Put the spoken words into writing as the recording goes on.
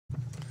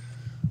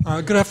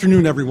Good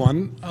afternoon,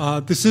 everyone.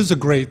 This is a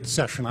great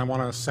session. I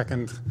want to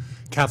second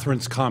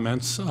Catherine's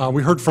comments.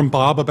 We heard from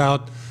Bob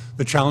about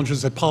the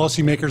challenges that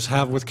policymakers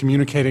have with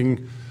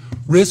communicating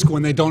risk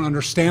when they don't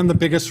understand the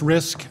biggest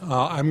risk.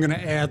 I'm going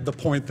to add the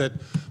point that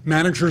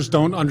managers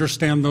don't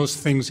understand those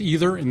things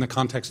either in the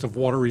context of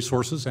water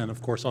resources and,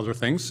 of course, other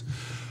things.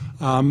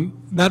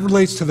 That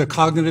relates to the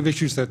cognitive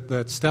issues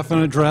that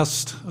Stefan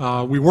addressed.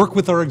 We work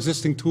with our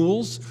existing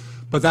tools,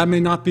 but that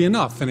may not be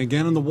enough. And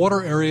again, in the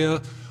water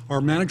area, our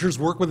managers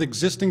work with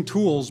existing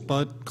tools,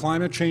 but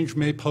climate change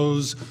may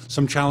pose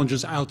some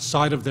challenges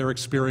outside of their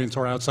experience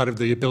or outside of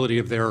the ability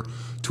of their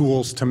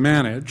tools to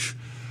manage.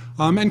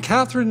 And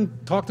Catherine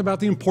talked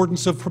about the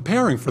importance of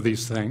preparing for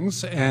these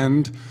things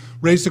and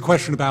raised a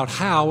question about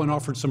how and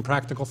offered some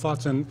practical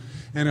thoughts. And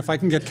if I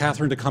can get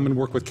Catherine to come and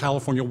work with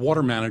California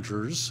water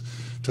managers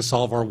to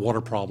solve our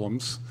water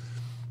problems,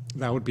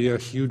 that would be a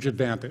huge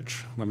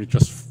advantage. Let me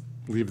just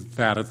leave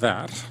that at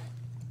that.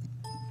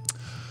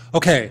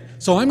 Okay,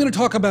 so I'm going to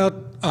talk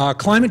about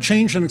climate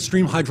change and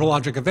extreme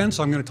hydrologic events.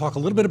 I'm going to talk a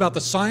little bit about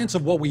the science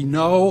of what we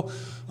know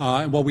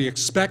and what we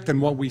expect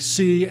and what we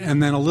see,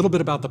 and then a little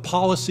bit about the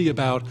policy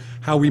about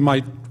how we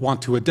might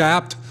want to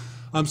adapt.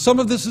 Some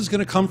of this is going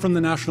to come from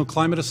the National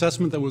Climate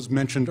Assessment that was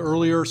mentioned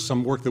earlier,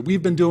 some work that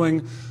we've been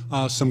doing,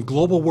 some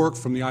global work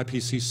from the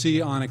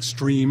IPCC on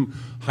extreme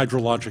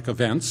hydrologic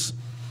events.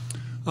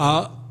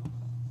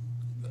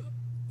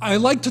 I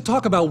like to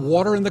talk about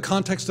water in the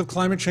context of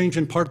climate change,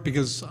 in part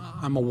because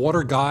I'm a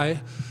water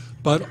guy,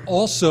 but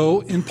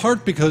also in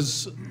part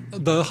because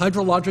the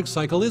hydrologic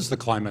cycle is the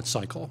climate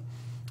cycle.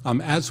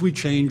 As we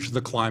change the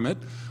climate,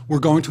 we're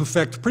going to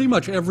affect pretty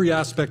much every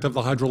aspect of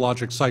the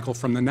hydrologic cycle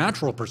from the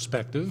natural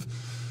perspective,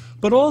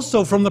 but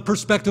also from the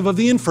perspective of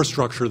the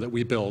infrastructure that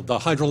we build,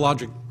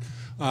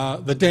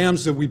 the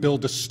dams that we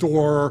build to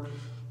store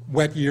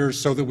wet years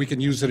so that we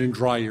can use it in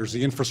dry years,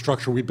 the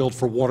infrastructure we build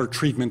for water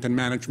treatment and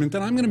management.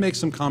 And I'm going to make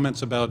some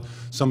comments about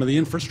some of the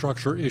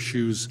infrastructure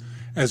issues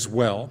as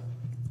well.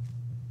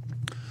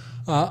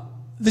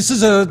 This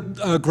is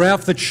a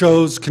graph that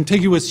shows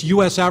contiguous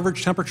U.S.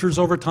 average temperatures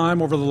over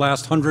time over the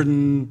last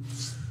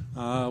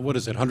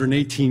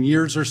 118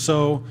 years or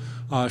so,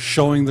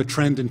 showing the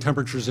trend in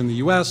temperatures in the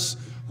U.S.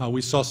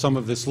 We saw some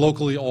of this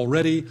locally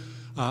already.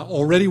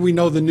 Already we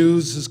know the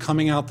news is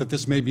coming out that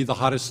this may be the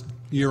hottest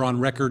year on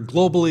record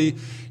globally.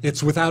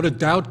 It's without a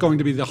doubt going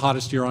to be the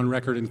hottest year on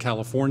record in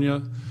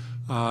California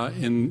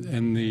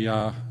in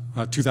the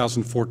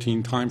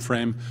 2014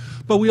 timeframe.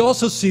 But we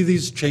also see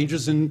these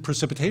changes in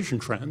precipitation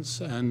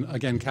trends. And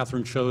again,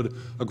 Catherine showed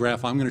a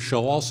graph I'm going to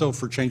show also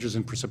for changes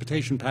in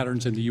precipitation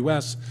patterns in the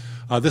U.S.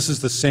 This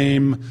is the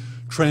same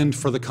trend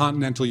for the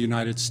continental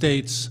United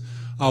States.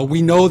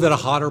 We know that a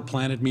hotter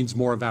planet means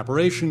more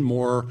evaporation,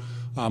 more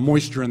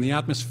moisture in the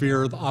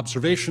atmosphere. The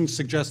observations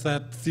suggest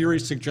that, theory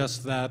suggests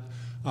that,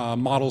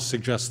 models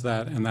suggest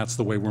that, and that's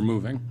the way we're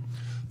moving.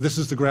 This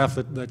is the graph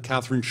that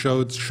Catherine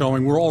showed,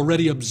 showing we're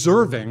already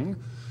observing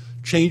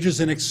changes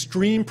in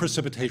extreme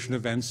precipitation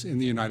events in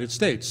the United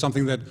States,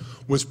 something that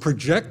was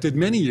projected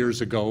many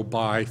years ago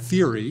by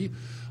theory,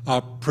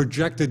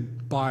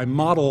 projected by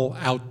model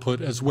output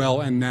as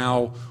well, and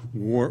now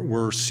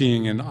we're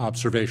seeing in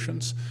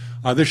observations.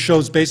 This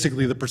shows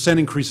basically the percent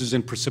increases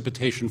in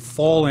precipitation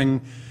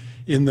falling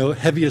in the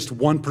heaviest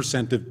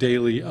 1% of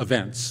daily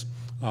events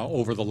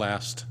over the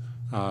last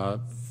 4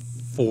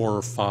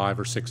 or 5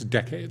 or 6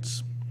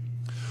 decades.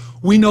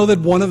 We know that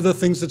one of the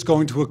things that's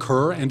going to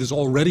occur and is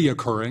already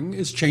occurring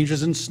is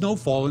changes in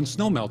snowfall and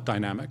snowmelt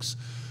dynamics.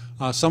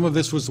 Some of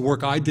this was the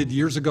work I did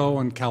years ago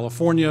in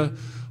California.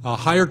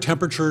 Higher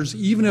temperatures,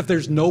 even if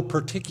there's no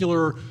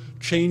particular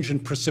change in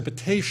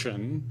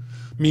precipitation,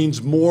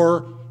 means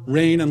more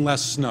rain and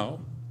less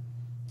snow.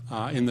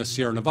 In the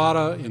Sierra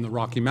Nevada, in the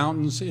Rocky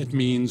Mountains, it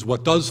means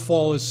what does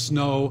fall as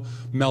snow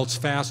melts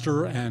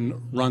faster and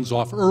runs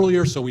off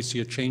earlier, so we see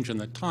a change in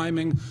the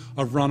timing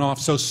of runoff.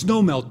 So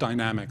snowmelt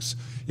dynamics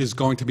is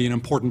going to be an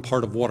important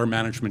part of water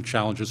management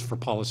challenges for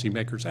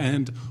policymakers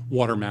and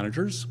water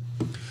managers.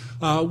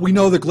 We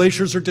know that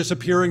glaciers are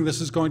disappearing.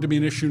 This is going to be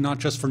an issue not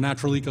just for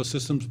natural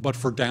ecosystems, but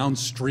for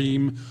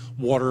downstream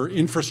water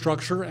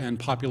infrastructure and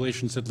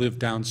populations that live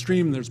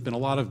downstream. There's been a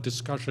lot of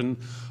discussion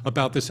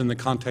about this in the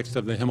context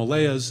of the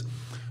Himalayas,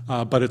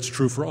 but it's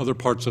true for other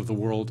parts of the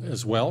world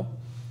as well.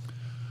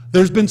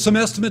 There's been some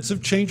estimates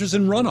of changes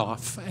in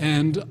runoff,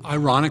 and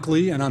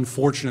ironically and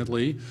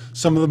unfortunately,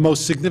 some of the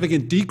most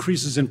significant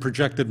decreases in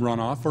projected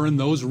runoff are in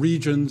those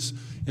regions,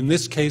 in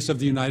this case of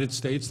the United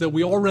States, that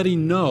we already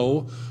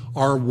know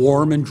are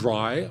warm and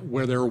dry,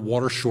 where there are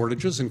water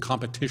shortages and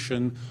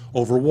competition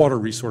over water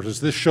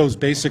resources. This shows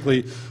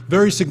basically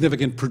very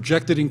significant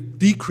projected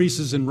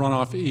decreases in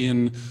runoff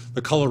in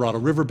the Colorado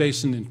River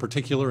Basin in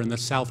particular, and the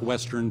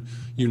southwestern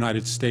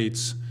United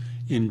States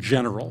in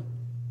general.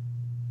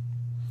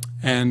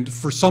 And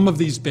for some of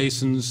these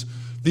basins,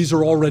 these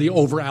are already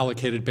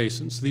over-allocated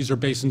basins. These are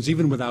basins,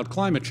 even without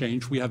climate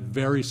change, we have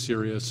very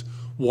serious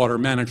water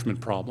management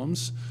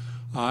problems.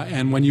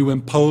 And when you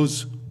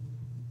impose,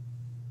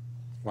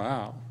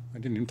 wow, I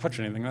didn't even touch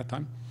anything that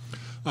time.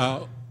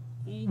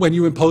 when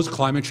you impose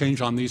climate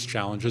change on these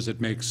challenges, it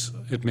makes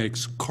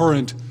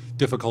current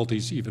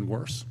difficulties even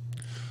worse.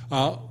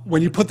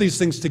 When you put these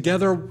things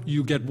together,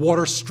 you get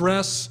water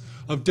stress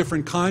of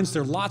different kinds.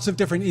 There are lots of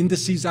different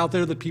indices out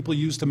there that people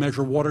use to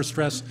measure water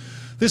stress.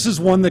 This is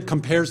one that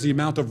compares the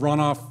amount of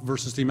runoff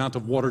versus the amount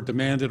of water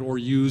demanded or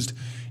used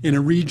in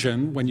a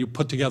region when you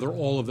put together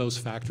all of those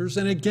factors.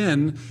 And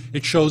again,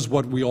 it shows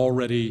what we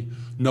already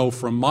know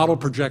from model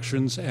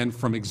projections and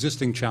from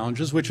existing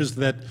challenges, which is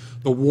that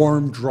the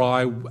warm,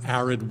 dry,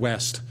 arid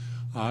West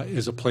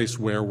is a place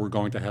where we're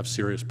going to have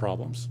serious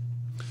problems.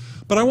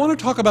 But I want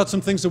to talk about some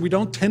things that we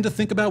don't tend to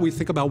think about. We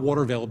think about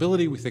water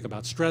availability, we think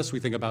about stress, we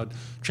think about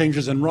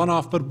changes in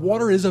runoff, but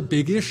water is a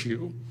big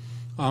issue.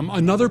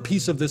 Another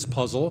piece of this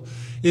puzzle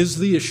is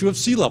the issue of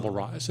sea level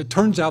rise. It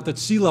turns out that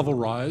sea level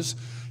rise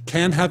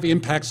can have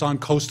impacts on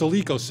coastal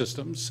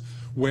ecosystems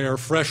where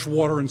fresh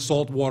water and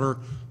salt water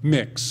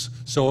mix.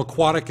 So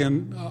aquatic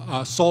and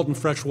salt and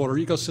freshwater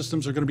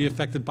ecosystems are going to be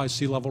affected by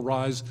sea level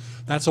rise.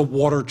 That's a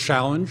water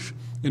challenge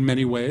in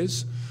many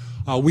ways.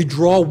 We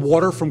draw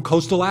water from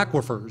coastal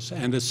aquifers,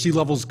 and as sea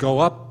levels go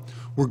up,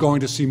 we're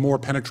going to see more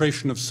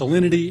penetration of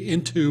salinity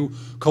into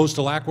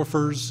coastal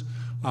aquifers,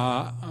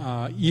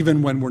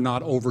 even when we're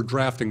not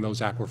overdrafting those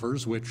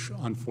aquifers, which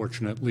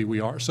unfortunately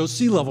we are. So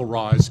sea level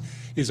rise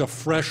is a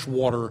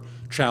freshwater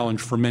challenge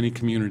for many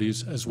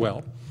communities as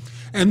well.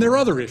 And there are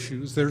other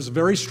issues. There's a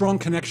very strong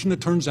connection,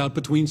 it turns out,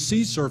 between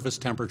sea surface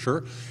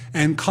temperature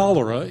and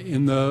cholera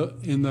in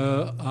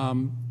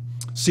the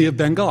Sea of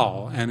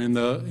Bengal and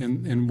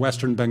in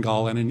Western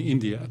Bengal and in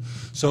India.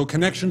 So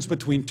connections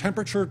between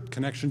temperature,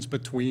 connections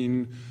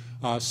between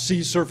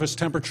sea surface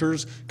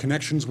temperatures,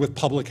 connections with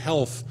public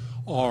health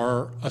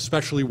are,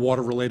 especially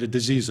water-related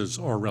diseases,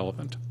 are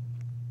relevant.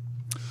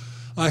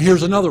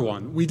 Here's another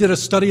one. We did a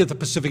study at the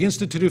Pacific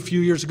Institute a few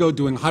years ago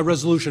doing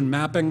high-resolution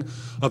mapping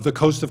of the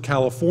coast of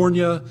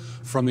California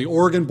from the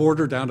Oregon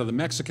border down to the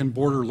Mexican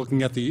border,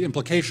 looking at the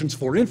implications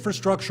for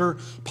infrastructure,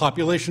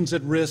 populations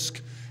at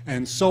risk,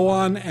 and so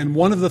on. And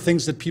one of the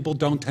things that people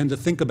don't tend to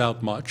think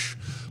about much,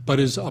 but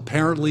is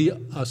apparently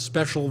a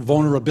special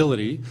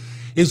vulnerability,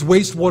 is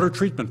wastewater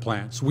treatment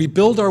plants. We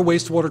build our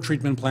wastewater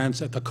treatment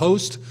plants at the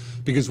coast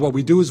because what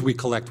we do is we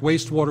collect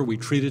wastewater, we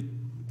treat it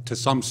to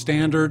some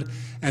standard,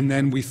 and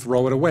then we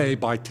throw it away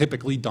by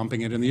typically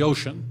dumping it in the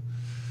ocean.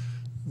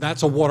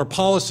 That's a water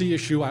policy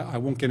issue. I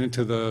won't get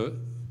into the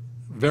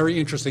very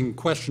interesting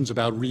questions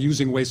about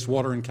reusing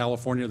wastewater in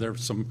California. There are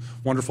some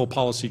wonderful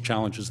policy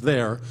challenges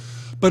there.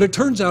 But it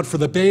turns out for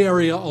the Bay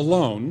Area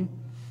alone,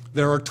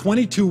 there are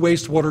 22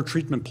 wastewater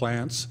treatment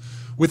plants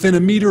within a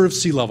meter of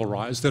sea level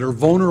rise that are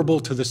vulnerable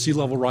to the sea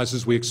level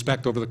rises we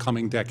expect over the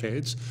coming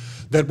decades,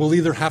 that will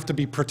either have to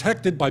be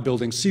protected by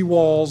building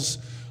seawalls,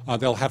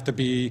 they'll have to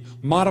be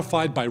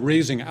modified by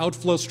raising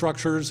outflow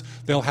structures,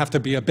 they'll have to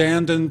be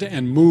abandoned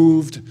and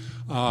moved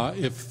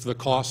if the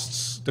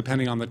costs,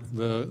 depending on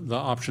the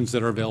options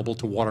that are available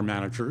to water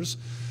managers.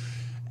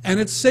 And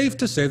it's safe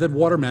to say that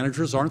water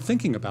managers aren't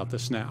thinking about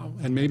this now.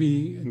 And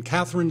maybe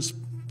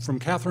from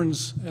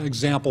Catherine's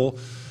example,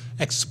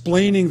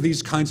 explaining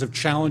these kinds of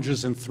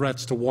challenges and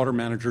threats to water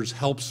managers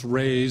helps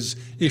raise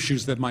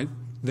issues that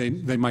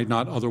they might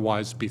not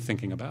otherwise be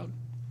thinking about.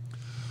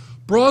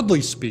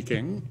 Broadly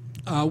speaking,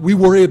 we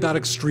worry about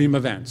extreme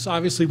events.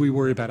 Obviously, we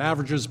worry about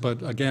averages,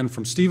 but again,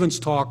 from Stephen's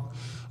talk,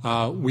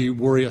 we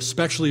worry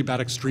especially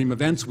about extreme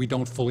events. We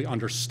don't fully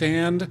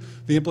understand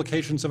the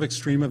implications of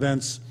extreme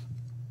events.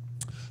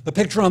 The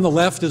picture on the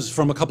left is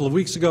from a couple of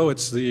weeks ago.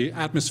 It's the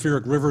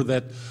atmospheric river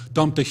that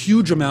dumped a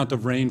huge amount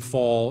of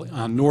rainfall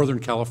on northern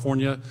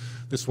California.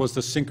 This was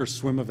the sink or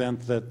swim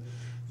event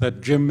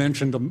that Jim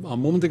mentioned a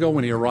moment ago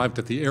when he arrived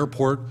at the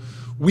airport.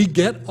 We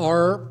get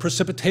our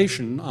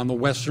precipitation in the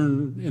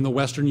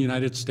western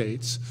United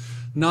States,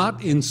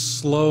 not in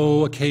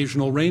slow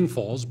occasional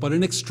rainfalls, but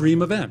in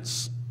extreme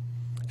events.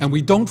 And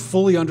we don't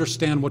fully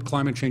understand what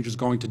climate change is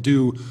going to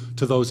do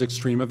to those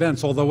extreme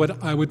events, although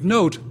I would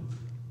note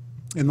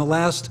in the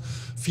last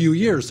few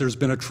years, there's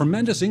been a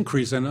tremendous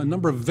increase in a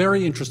number of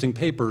very interesting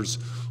papers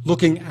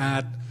looking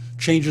at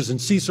changes in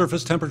sea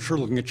surface temperature,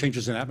 looking at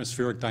changes in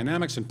atmospheric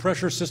dynamics and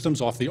pressure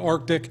systems off the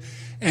Arctic,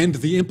 and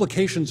the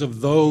implications of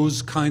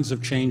those kinds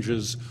of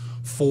changes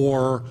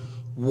for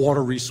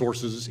water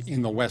resources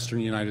in the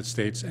western United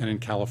States and in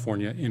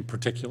California in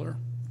particular.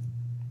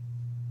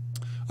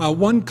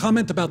 One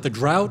comment about the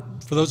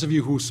drought. For those of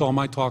you who saw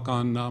my talk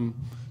on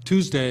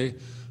Tuesday,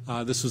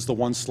 this is the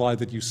one slide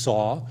that you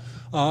saw.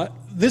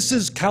 This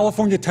is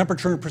California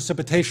temperature and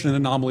precipitation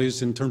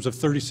anomalies in terms of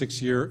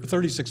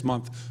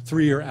 36-month,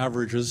 3-year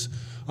averages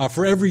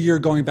for every year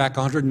going back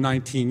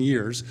 119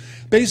 years.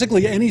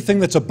 Basically, anything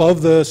that's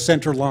above the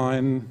center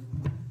line,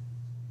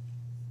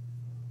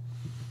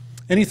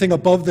 anything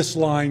above this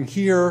line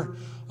here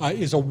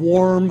is a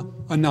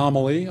warm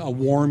anomaly, a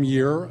warm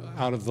year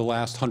out of the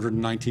last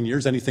 119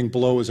 years. Anything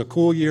below is a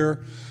cool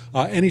year.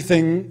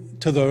 Anything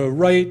to the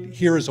right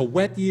here is a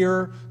wet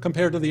year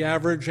compared to the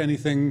average.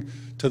 Anything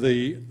to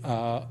the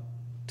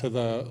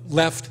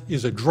left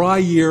is a dry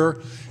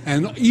year,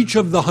 and each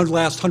of the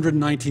last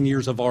 119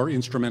 years of our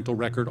instrumental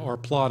record are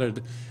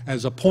plotted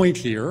as a point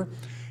here.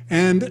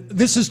 And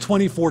this is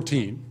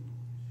 2014.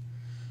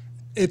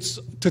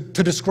 To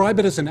describe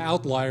it as an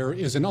outlier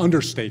is an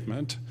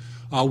understatement.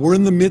 We're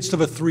in the midst of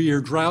a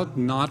 3-year drought,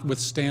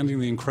 notwithstanding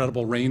the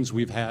incredible rains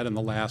we've had in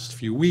the last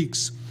few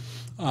weeks.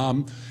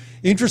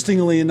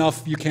 Interestingly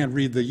enough, you can't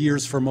read the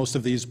years for most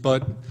of these,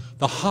 but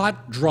the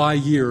hot, dry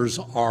years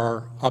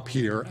are up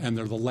here, and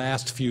they're the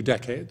last few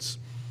decades.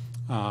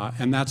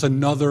 And that's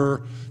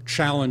another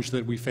challenge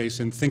that we face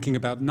in thinking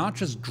about not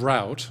just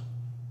drought.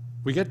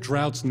 We get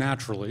droughts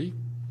naturally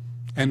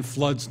and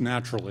floods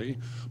naturally,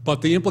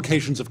 but the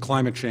implications of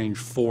climate change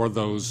for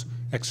those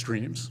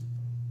extremes.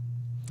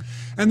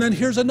 And then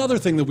here's another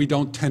thing that we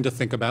don't tend to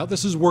think about.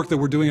 This is work that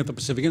we're doing at the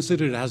Pacific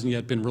Institute. It hasn't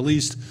yet been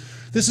released.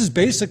 This is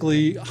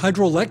basically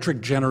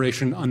hydroelectric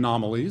generation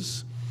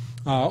anomalies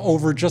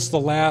over just the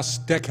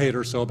last decade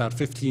or so, about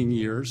 15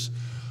 years.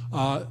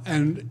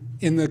 And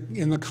in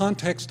the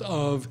context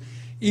of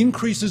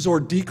increases or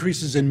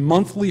decreases in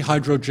monthly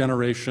hydro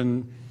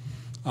generation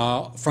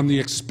from the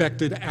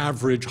expected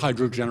average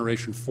hydro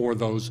generation for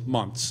those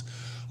months.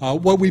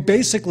 What we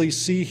basically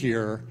see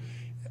here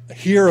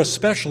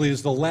especially,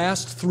 is the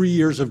last 3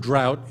 years of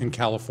drought in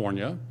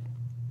California,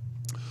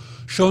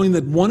 showing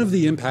that one of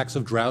the impacts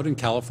of drought in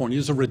California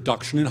is a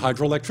reduction in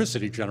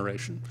hydroelectricity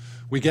generation.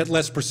 We get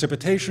less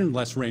precipitation,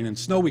 less rain and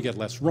snow, we get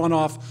less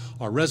runoff,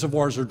 our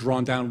reservoirs are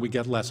drawn down, we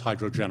get less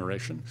hydro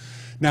generation.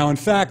 Now, in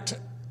fact,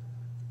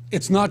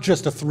 it's not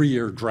just a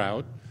 3-year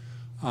drought.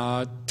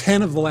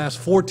 10 of the last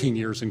 14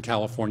 years in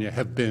California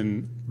have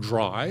been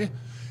dry,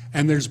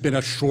 and there's been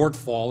a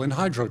shortfall in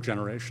hydro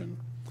generation.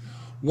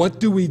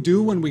 What do we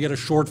do when we get a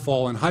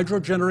shortfall in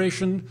hydro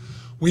generation?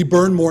 We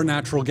burn more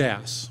natural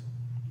gas.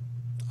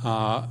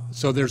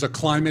 So there's a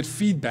climate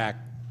feedback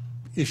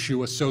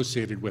issue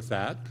associated with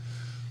that.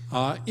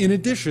 In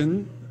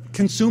addition,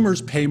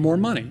 consumers pay more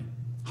money.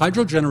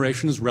 Hydro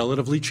generation is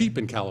relatively cheap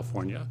in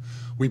California.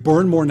 We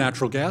burn more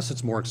natural gas,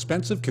 it's more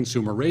expensive,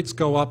 consumer rates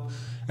go up.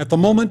 At the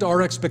moment,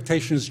 our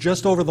expectation is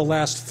just over the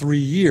last 3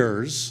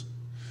 years,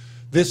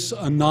 this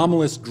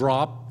anomalous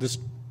drop, this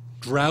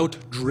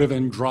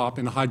drought-driven drop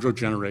in hydro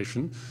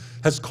generation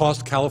has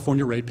cost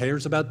California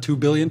ratepayers about $2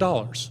 billion.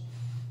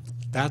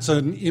 That's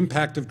an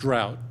impact of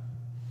drought.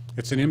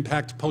 It's an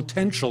impact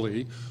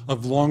potentially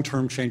of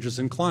long-term changes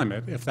in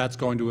climate if that's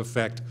going to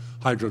affect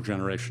hydro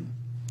generation.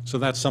 So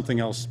that's something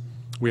else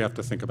we have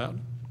to think about.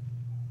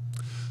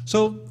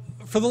 So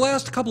for the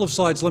last couple of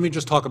slides, let me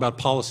just talk about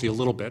policy a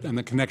little bit and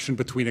the connection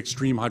between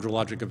extreme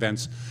hydrologic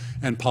events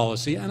and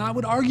policy. And I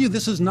would argue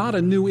this is not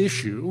a new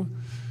issue.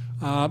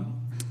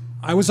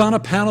 I was on a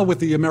panel with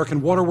the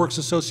American Waterworks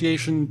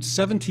Association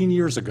 17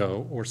 years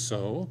ago or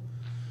so,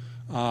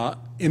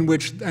 and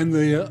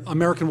the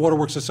American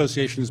Waterworks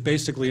Association is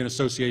basically an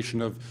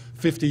association of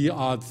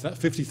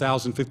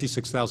 50,000,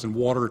 56,000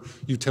 water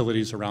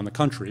utilities around the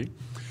country.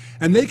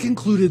 And they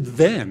concluded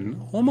then,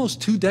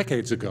 almost 2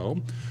 decades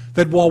ago,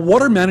 that while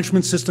water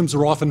management systems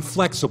are often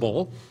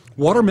flexible,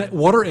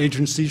 water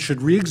agencies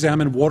should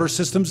re-examine water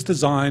systems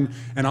design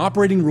and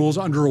operating rules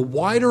under a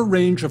wider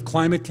range of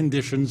climate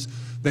conditions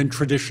than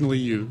traditionally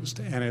used.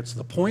 And it's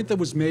the point that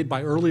was made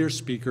by earlier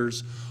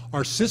speakers.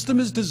 Our system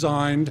is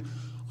designed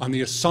on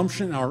the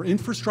assumption, our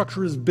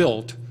infrastructure is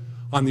built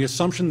on the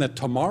assumption that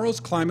tomorrow's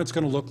climate's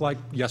going to look like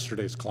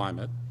yesterday's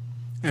climate.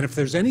 And if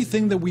there's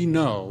anything that we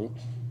know,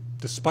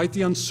 despite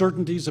the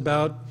uncertainties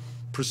about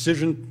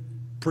precision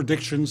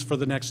predictions for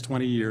the next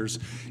 20 years,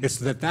 it's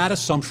that that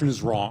assumption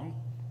is wrong.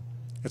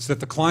 It's that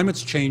the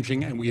climate's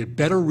changing and we had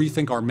better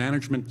rethink our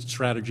management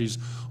strategies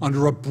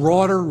under a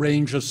broader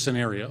range of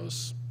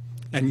scenarios.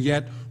 And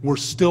yet, we're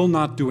still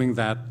not doing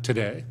that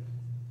today.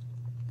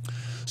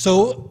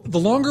 So the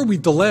longer we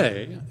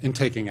delay in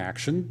taking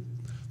action,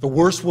 the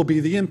worse will be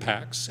the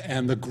impacts,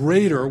 and the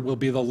greater will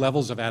be the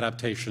levels of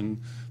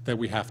adaptation that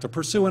we have to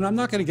pursue. And I'm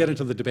not going to get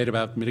into the debate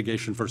about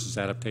mitigation versus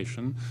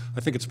adaptation. I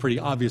think it's pretty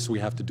obvious we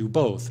have to do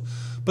both.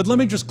 But let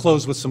me just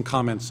close with some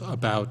comments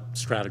about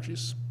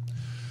strategies.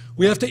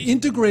 We have to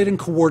integrate and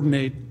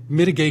coordinate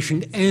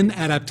mitigation and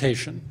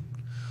adaptation.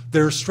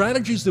 There are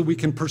strategies that we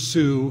can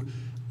pursue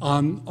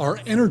on our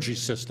energy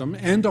system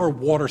and our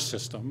water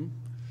system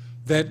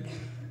that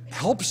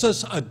helps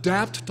us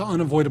adapt to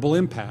unavoidable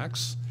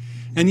impacts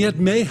and yet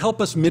may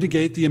help us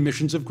mitigate the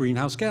emissions of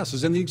greenhouse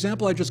gases. And the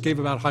example I just gave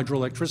about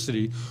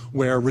hydroelectricity,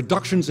 where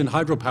reductions in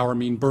hydropower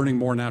mean burning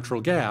more natural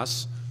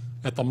gas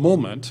at the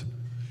moment,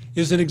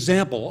 is an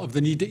example of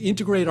the need to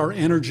integrate our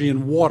energy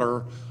and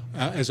water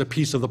as a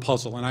piece of the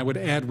puzzle. And I would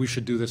add we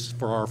should do this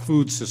for our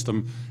food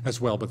system as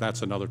well, but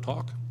that's another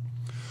talk.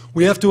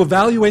 We have to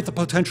evaluate the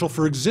potential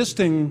for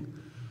existing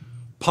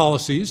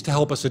policies to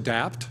help us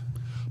adapt,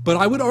 but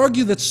I would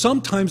argue that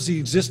sometimes the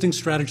existing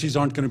strategies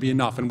aren't going to be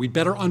enough, and we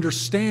better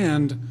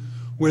understand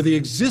where the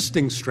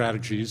existing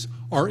strategies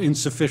are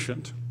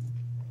insufficient.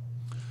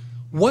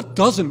 What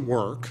doesn't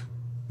work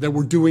that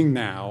we're doing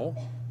now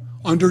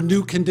under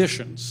new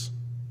conditions?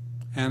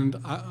 And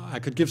I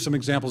could give some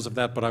examples of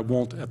that, but I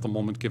won't at the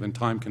moment given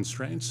time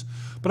constraints.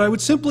 But I would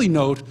simply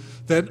note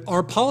that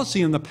our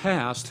policy in the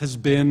past has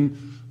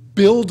been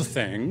build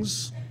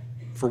things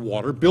for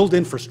water, build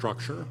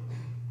infrastructure.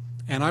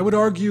 And I would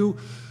argue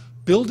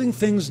building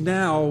things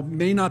now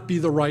may not be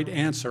the right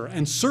answer.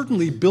 And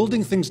certainly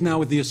building things now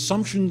with the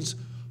assumptions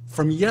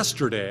from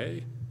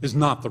yesterday is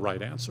not the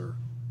right answer.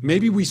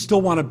 Maybe we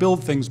still want to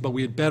build things, but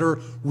we had better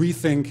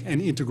rethink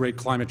and integrate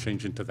climate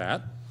change into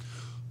that.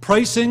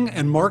 Pricing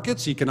and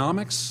markets,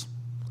 economics,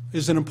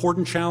 is an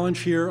important challenge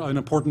here, an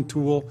important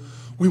tool.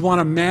 We want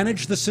to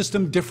manage the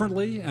system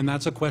differently, and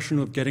that's a question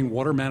of getting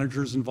water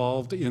managers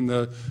involved in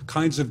the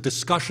kinds of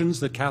discussions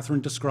that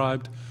Catherine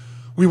described.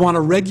 We want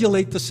to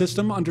regulate the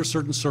system under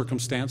certain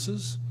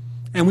circumstances,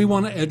 and we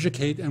want to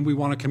educate and we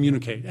want to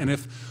communicate. And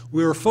if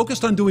we're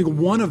focused on doing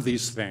one of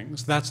these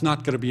things, that's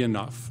not going to be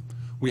enough.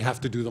 We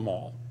have to do them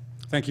all.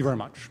 Thank you very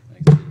much.